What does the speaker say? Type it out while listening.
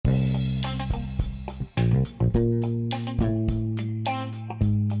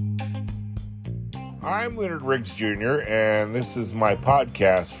I'm Leonard Riggs Jr., and this is my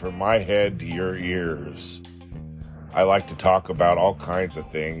podcast, From My Head to Your Ears. I like to talk about all kinds of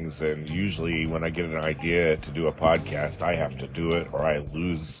things, and usually when I get an idea to do a podcast, I have to do it or I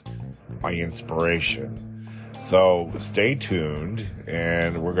lose my inspiration. So stay tuned,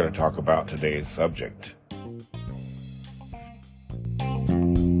 and we're going to talk about today's subject.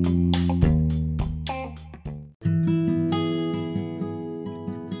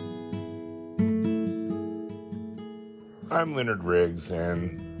 I'm Leonard Riggs,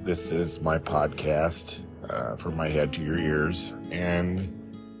 and this is my podcast, From My Head to Your Ears. And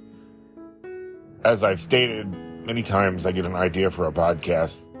as I've stated many times, I get an idea for a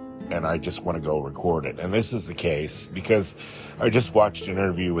podcast, and I just want to go record it. And this is the case because I just watched an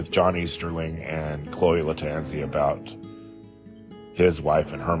interview with John Easterling and Chloe Latanzi about his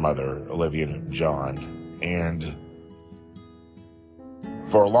wife and her mother, Olivia and John. And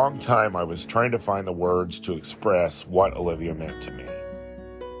for a long time, I was trying to find the words to express what Olivia meant to me.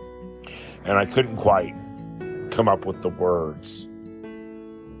 And I couldn't quite come up with the words.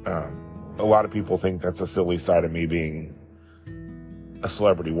 A lot of people think that's a silly side of me being a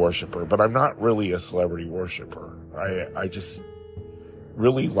celebrity worshiper, but I'm not really a celebrity worshiper. I just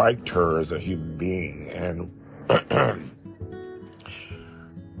really liked her as a human being. And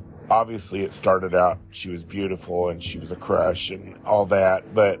obviously, it started out, she was beautiful and she was a crush and all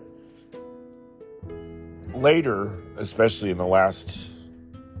that. But later, especially in the last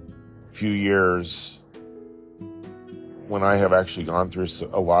few years, when I have actually gone through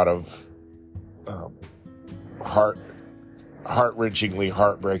a lot of heart-wrenchingly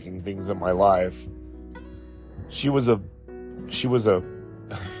heartbreaking things in my life, she was a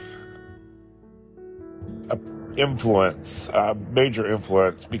influence, a major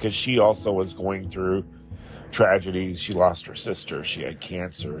influence, because she also was going through tragedies. She lost her sister, she had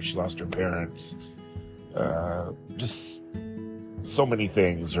cancer, she lost her parents, just so many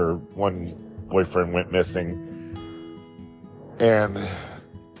things. Her one boyfriend went missing, and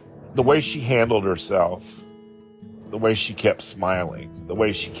the way she handled herself, the way she kept smiling, the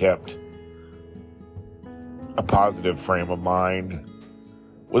way she kept a positive frame of mind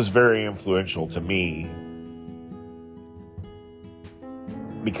was very influential to me.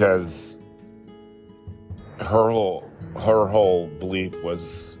 Because her whole belief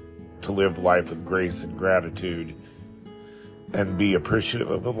was to live life with grace and gratitude and be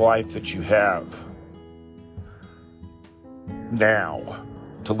appreciative of the life that you have now,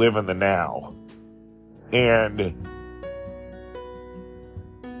 to live in the now. And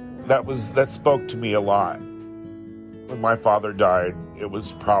that spoke to me a lot. When my father died, it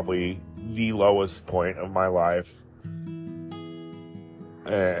was probably the lowest point of my life.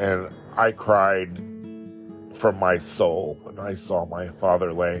 And I cried from my soul when I saw my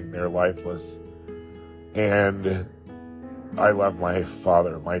father laying there lifeless. And I love my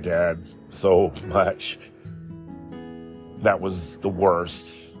father, my dad, so much. That was the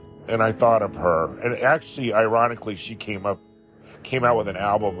worst. And I thought of her. And actually, ironically, she came out with an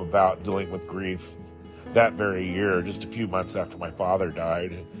album about dealing with grief that very year, just a few months after my father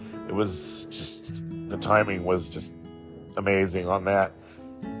died. It was just, the timing was just amazing on that.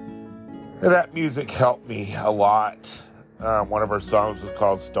 And that music helped me a lot. One of her songs was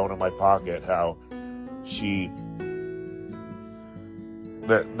called Stone in My Pocket, how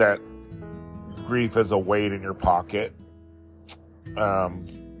that grief is a weight in your pocket.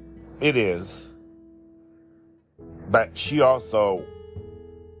 It is. But she also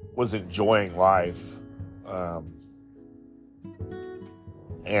was enjoying life,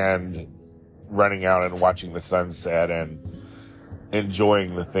 and running out and watching the sunset and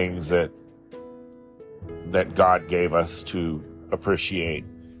enjoying the things that God gave us to appreciate.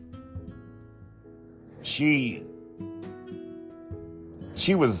 She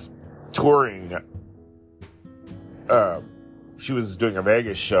was touring. She was doing a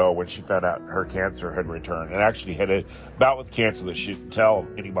Vegas show when she found out her cancer had returned, and actually had a bout with cancer that she didn't tell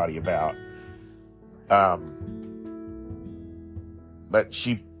anybody about. But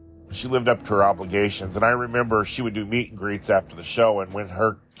she lived up to her obligations, and I remember she would do meet and greets after the show, and when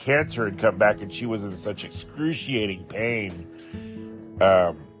her cancer had come back and she was in such excruciating pain,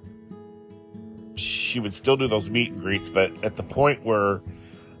 she would still do those meet and greets, but at the point where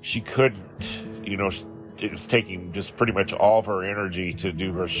she couldn't, it was taking just pretty much all of her energy to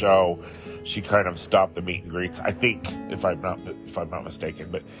do her show, she kind of stopped the meet and greets, I think, if I'm not mistaken.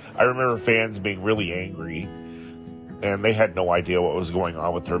 But I remember fans being really angry, and they had no idea what was going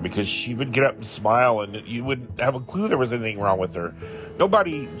on with her, because she would get up and smile and you wouldn't have a clue there was anything wrong with her.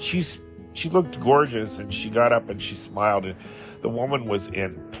 she looked gorgeous, and she got up and she smiled, and the woman was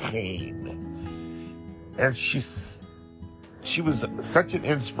in pain. And she was such an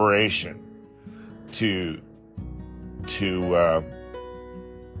inspiration to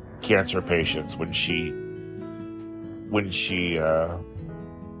cancer patients when she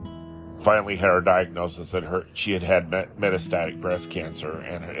finally had her diagnosis that she had metastatic breast cancer,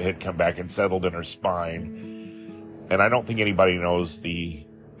 and it had come back and settled in her spine. And I don't think anybody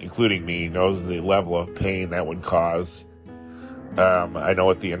including me, knows the level of pain that would cause. I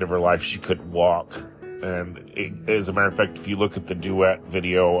know at the end of her life she couldn't walk. And as a matter of fact, if you look at the duet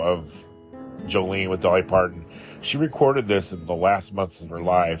video of Jolene with Dolly Parton, she recorded this in the last months of her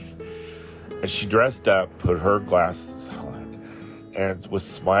life. And she dressed up, put her glasses on, and was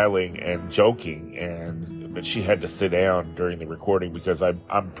smiling and joking. But she had to sit down during the recording because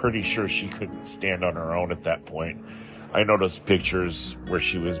I'm pretty sure she couldn't stand on her own at that point. I noticed pictures where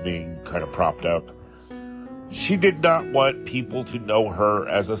she was being kind of propped up. She did not want people to know her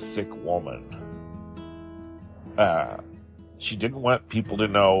as a sick woman. She didn't want people to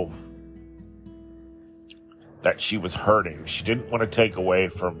know that she was hurting. She didn't want to take away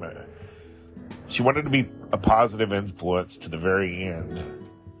from her. She wanted to be a positive influence to the very end.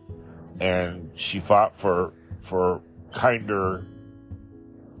 And she fought for kinder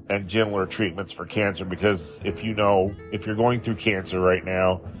and gentler treatments for cancer, because if you're going through cancer right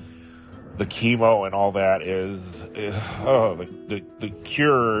now, the chemo and all that the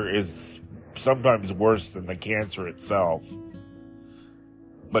cure is sometimes worse than the cancer itself.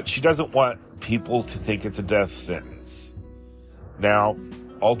 But she doesn't want people to think it's a death sentence. Now,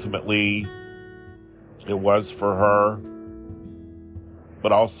 ultimately, it was for her,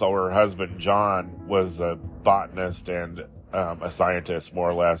 but also her husband, John, was a botanist and a scientist, more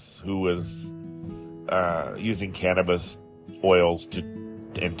or less, who was using cannabis oils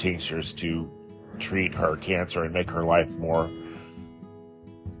and tinctures to treat her cancer and make her life more,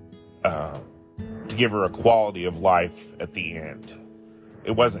 to give her a quality of life at the end.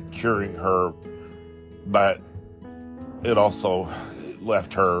 It wasn't curing her, but it also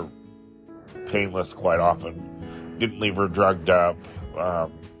left her painless quite often. Didn't leave her drugged up.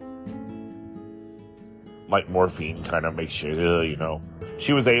 Like morphine kind of makes you,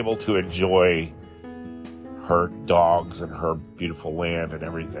 She was able to enjoy her dogs and her beautiful land and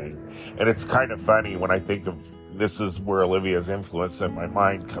everything. And it's kind of funny when I think of this is where Olivia's influence in my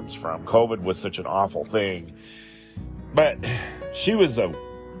mind comes from. COVID was such an awful thing. But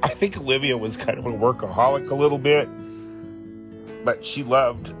I think Olivia was kind of a workaholic a little bit. But she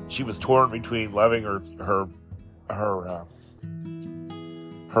was torn between loving her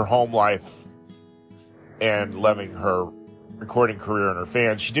home life and loving her recording career and her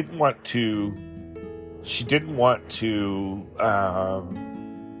fans. She didn't want to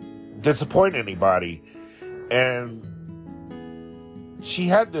disappoint anybody. And she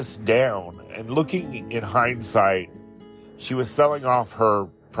had this down. And looking in hindsight, she was selling off her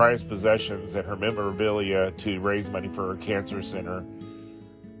prized possessions and her memorabilia to raise money for her cancer center.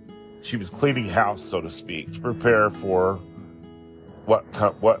 She was cleaning house, so to speak, to prepare for what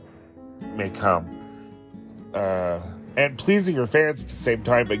may come. And pleasing her fans at the same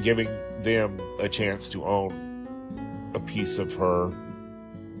time, but giving them a chance to own a piece of her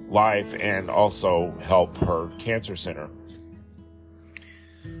life and also help her cancer center.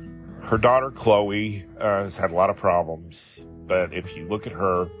 Her daughter, Chloe, has had a lot of problems, but if you look at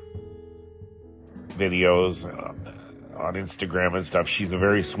her videos on Instagram and stuff, she's a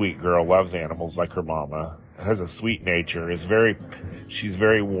very sweet girl, loves animals like her mama, has a sweet nature, she's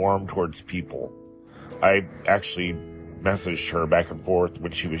very warm towards people. I actually messaged her back and forth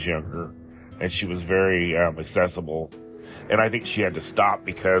when she was younger, and she was very accessible. And I think she had to stop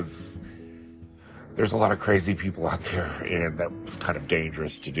because there's a lot of crazy people out there, and that was kind of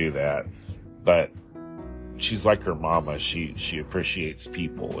dangerous to do that. But she's like her mama. She appreciates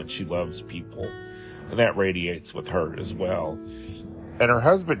people, and she loves people, and that radiates with her as well. And her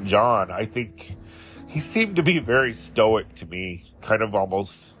husband, John, I think he seemed to be very stoic to me, kind of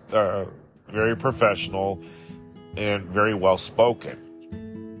almost very professional and very well spoken.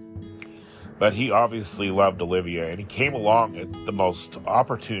 But he obviously loved Olivia, and he came along at the most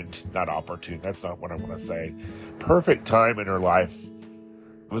that's not what I want to say, perfect time in her life.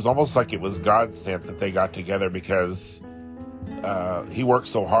 It was almost like it was God sent that they got together, because he worked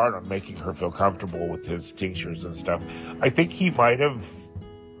so hard on making her feel comfortable with his tinctures and stuff. I think he might have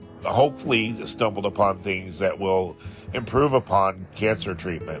hopefully stumbled upon things that will improve upon cancer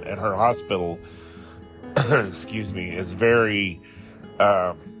treatment. And her hospital, is very,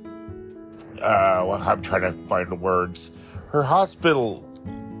 I'm trying to find the words. Her hospital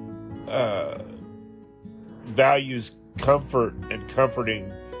values comfort and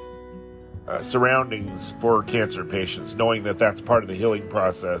comforting surroundings for cancer patients, knowing that that's part of the healing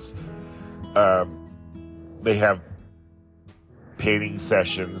process. They have painting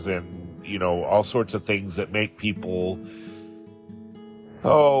sessions and, all sorts of things that make people,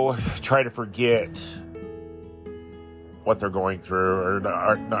 try to forget what they're going through, or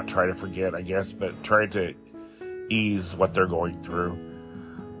not try to forget, I guess, but try to ease what they're going through.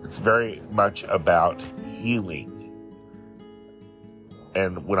 It's very much about healing.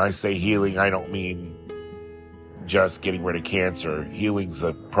 And when I say healing, I don't mean just getting rid of cancer. Healing's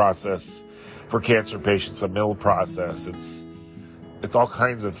a process for cancer patients, a mental process. It's all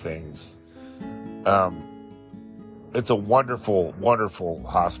kinds of things. It's a wonderful, wonderful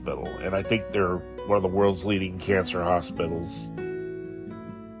hospital, and I think they're one of the world's leading cancer hospitals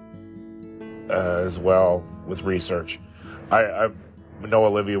as well, with research. I know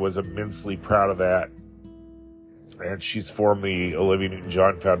Olivia was immensely proud of that, and she's formed the Olivia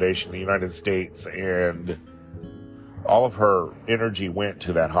Newton-John Foundation in the United States, and all of her energy went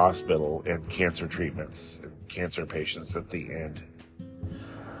to that hospital and cancer treatments and cancer patients at the end.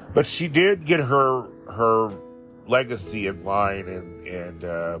 But she did get her legacy in line, and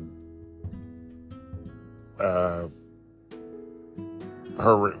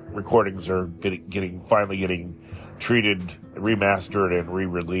her recordings are finally getting treated, remastered, and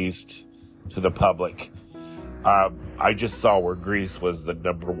re-released to the public. I just saw where Grease was the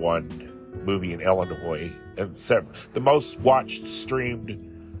 #1 movie in Illinois, and the most watched streamed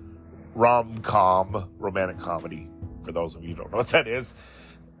rom-com, romantic comedy, for those of you who don't know what that is,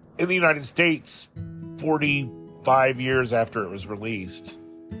 in the United States 45 years after it was released.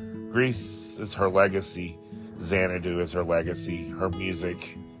 Grease is her legacy. Xanadu is her legacy. Her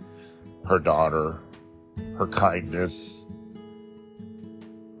music, her daughter, her kindness,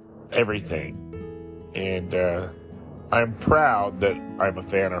 everything. And I'm proud that I'm a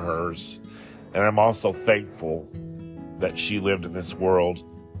fan of hers. And I'm also thankful that she lived in this world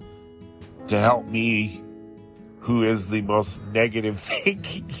to help me, who is the most negative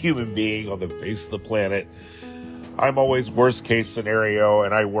thinking human being on the face of the planet. I'm always worst case scenario,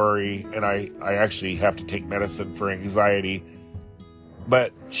 and I worry, and I actually have to take medicine for anxiety.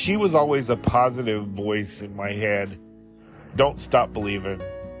 But she was always a positive voice in my head. Don't Stop Believin'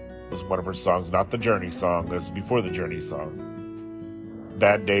 was one of her songs, not the Journey song. This is before the Journey song.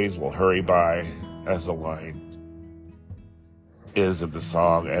 Bad days will hurry by, as the line is in the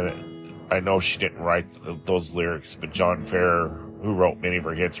song. And I know she didn't write those lyrics, but John Fair, who wrote many of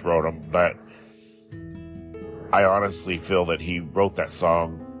her hits, wrote them. But I honestly feel that he wrote that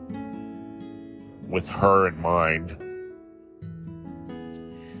song with her in mind.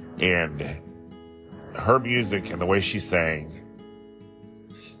 And her music and the way she sang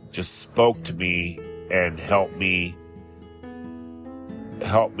just spoke to me and helped me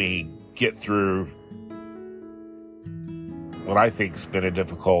get through what I think's been a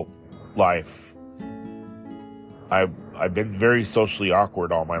difficult life. I've been very socially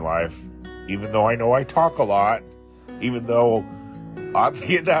awkward all my life, even though I know I talk a lot, even though,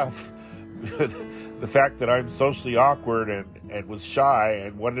 oddly enough, the fact that I'm socially awkward and was shy,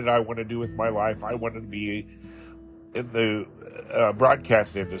 and what did I want to do with my life? I wanted to be in the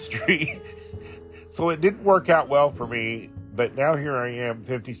broadcast industry. So it didn't work out well for me, but now here I am,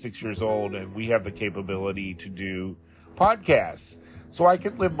 56 years old, and we have the capability to do podcasts. So I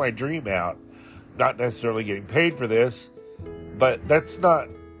can live my dream out, not necessarily getting paid for this, but that's not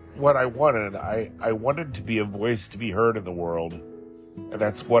what I wanted. I wanted to be a voice to be heard in the world, and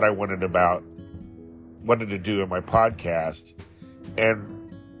that's what I wanted to do in my podcast.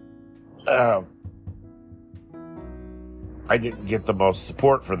 And I didn't get the most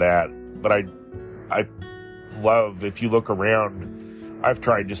support for that, but I love, if you look around, I've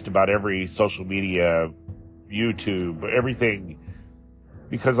tried just about every social media, YouTube, everything,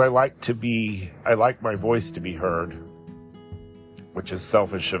 because I like my voice to be heard, which is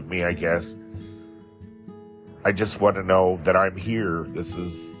selfish of me, I guess. I just want to know that I'm here.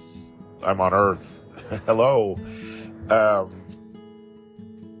 I'm on Earth. Hello.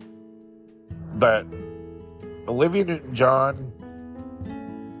 But Olivia Newton-John,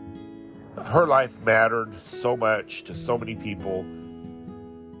 her life mattered so much to so many people.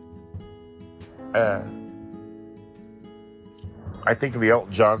 I think of the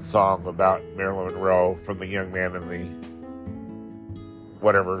Elton John song about Marilyn Monroe, from the young man in the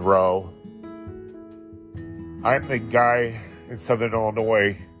whatever row. I'm the guy in Southern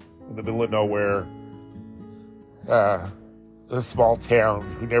Illinois, in the middle of nowhere, a small town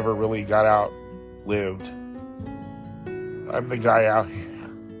who never really got outlived. I'm the guy out here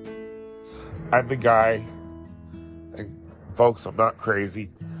I'm the guy. And folks, I'm not crazy.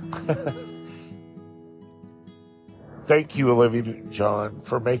 Thank you, Olivia Newton-John,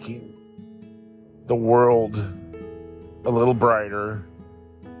 for making the world a little brighter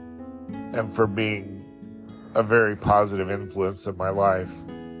and for being a very positive influence in my life.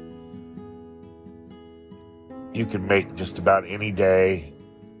 You can make just about any day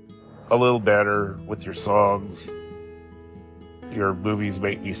a little better with your songs. Your movies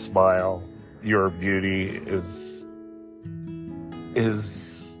make me smile. Your beauty is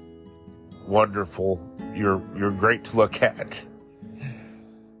wonderful. You're great to look at.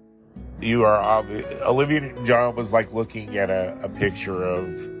 You are Olivia Newton-John was like looking at a picture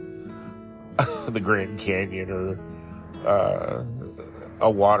of the Grand Canyon or a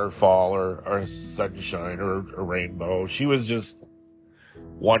waterfall or a sunshine or a rainbow. She was just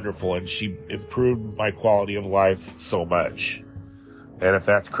wonderful, and she improved my quality of life so much. And if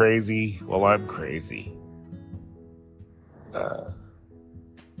that's crazy, well, I'm crazy.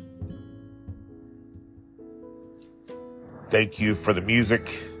 Thank you for the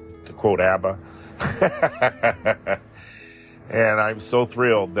music, to quote ABBA. And I'm so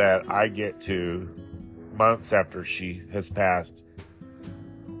thrilled that I get to, months after she has passed,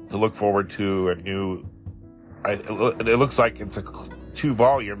 to look forward to a new, it looks like it's 2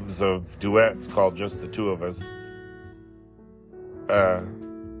 volumes of duets called Just the Two of Us.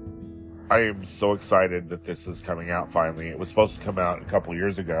 I am so excited that this is coming out finally. It was supposed to come out a couple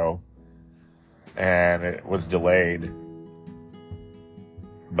years ago, and it was delayed.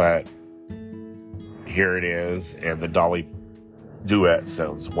 But here it is, and the Dolly duet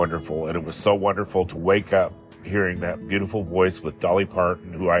sounds wonderful. And it was so wonderful to wake up hearing that beautiful voice with Dolly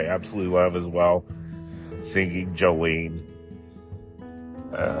Parton, who I absolutely love as well, singing Jolene.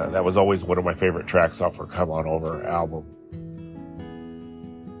 That was always one of my favorite tracks off her Come On Over album.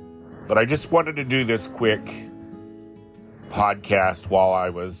 But I just wanted to do this quick podcast while I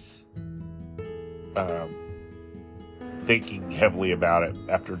was thinking heavily about it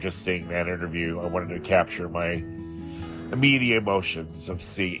after just seeing that interview. I wanted to capture my immediate emotions of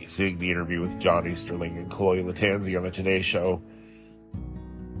seeing the interview with John Easterling and Chloe Latanzi on the Today Show.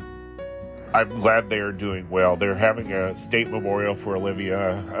 I'm glad they are doing well. They're having a state memorial for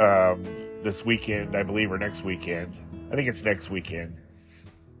Olivia this weekend, I believe, or next weekend. I think it's next weekend.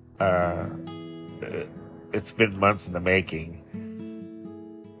 It's been months in the making.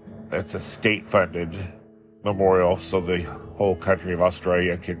 It's a state-funded memorial, so the whole country of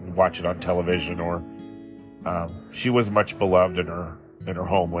Australia can watch it on television. Or she was much beloved in her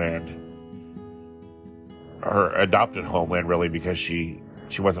homeland, her adopted homeland, really, because she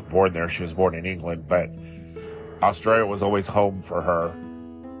wasn't born there. She was born in England, but Australia was always home for her.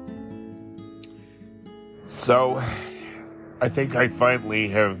 So I think I finally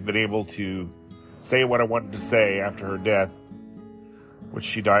have been able to say what I wanted to say after her death, which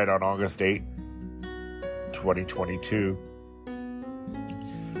she died on August 8th, 2022.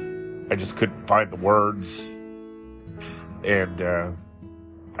 I just couldn't find the words, and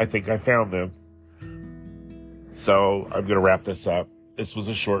I think I found them. So I'm going to wrap this up. This was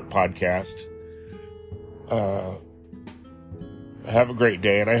a short podcast. Have a great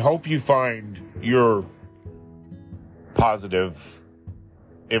day, and I hope you find your positive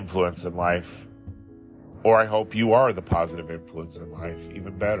influence in life, or I hope you are the positive influence in life,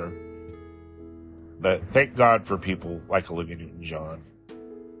 even better. But thank God for people like Olivia Newton-John.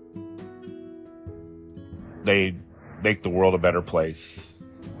 They make the world a better place,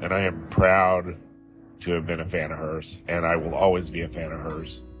 and I am proud to have been a fan of hers, and I will always be a fan of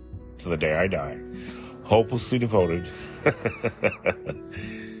hers to the day I die. Hopelessly devoted.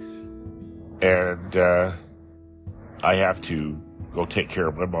 And I have to go take care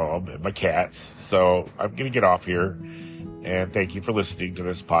of my mom and my cats, so I'm going to get off here. And thank you for listening to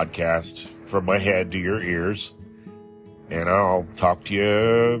this podcast from my head to your ears. And I'll talk to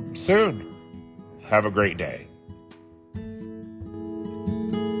you soon. Have a great day.